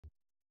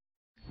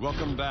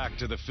Welcome back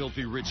to the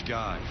Filthy Rich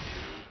Guide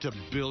to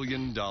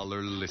billion-dollar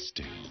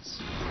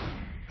listings.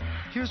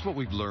 Here's what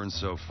we've learned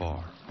so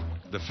far.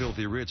 The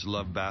filthy rich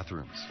love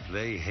bathrooms.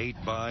 They hate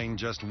buying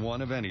just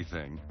one of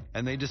anything,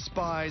 and they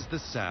despise the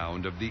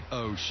sound of the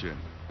ocean.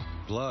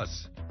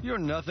 Plus, you're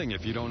nothing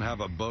if you don't have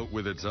a boat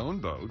with its own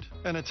boat,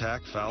 an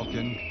attack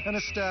falcon, and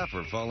a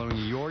staffer following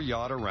your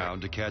yacht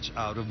around to catch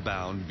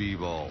out-of-bound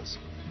b-balls.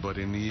 But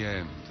in the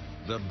end,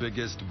 the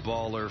biggest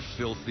baller,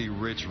 filthy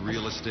rich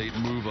real estate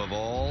move of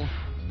all?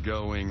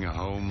 Going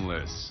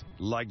homeless.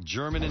 Like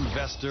German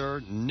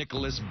investor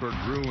Nicholas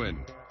Berggruuen,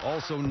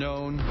 also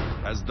known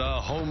as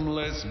the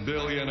homeless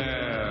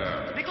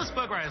billionaire. Nicholas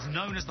Berggruuen is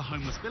known as the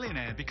homeless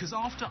billionaire because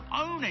after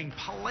owning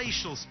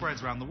palatial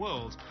spreads around the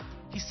world,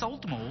 he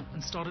sold them all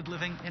and started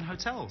living in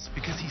hotels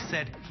because he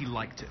said he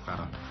liked it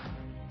better.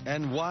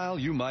 And while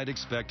you might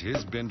expect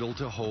his bindle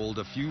to hold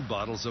a few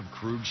bottles of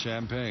Krug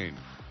champagne,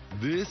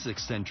 this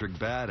eccentric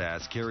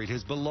badass carried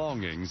his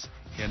belongings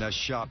in a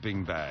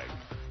shopping bag.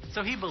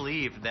 So he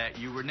believed that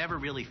you were never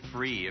really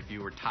free if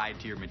you were tied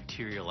to your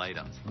material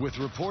items. With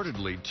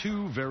reportedly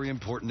two very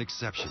important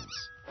exceptions.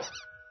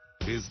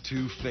 His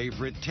two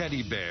favorite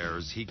teddy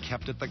bears he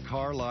kept at the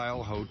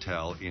Carlisle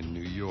Hotel in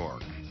New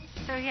York.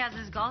 So he has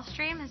his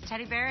Gulfstream, his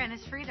teddy bear, and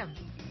his freedom.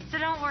 So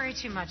don't worry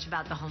too much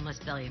about the homeless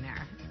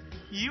billionaire.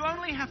 You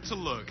only have to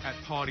look at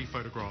party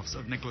photographs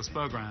of Nicholas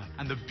Berggruuen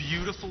and the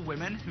beautiful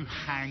women who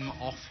hang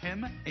off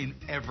him in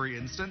every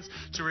instance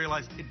to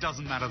realize it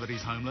doesn't matter that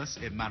he's homeless,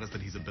 it matters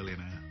that he's a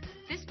billionaire.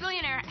 This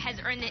billionaire has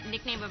earned the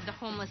nickname of the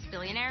homeless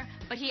billionaire,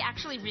 but he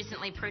actually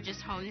recently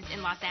purchased homes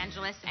in Los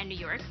Angeles and New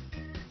York.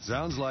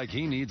 Sounds like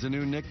he needs a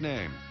new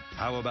nickname.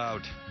 How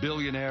about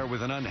billionaire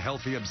with an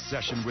unhealthy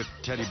obsession with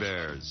teddy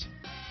bears?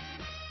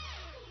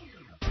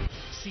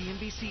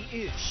 CNBC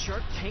is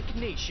Shark Tank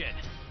Nation.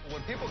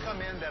 When people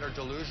come in that are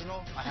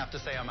delusional, I have to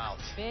say I'm out.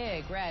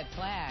 Big red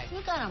flag. You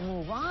gotta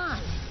move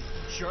on.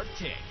 Shark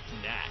Tank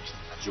next.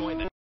 Join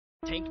the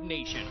Tank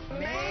Nation.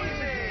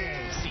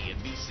 Amazing!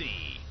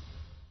 CNBC.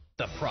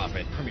 The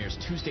Profit premieres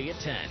Tuesday at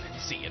 10.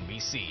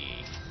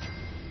 CNBC.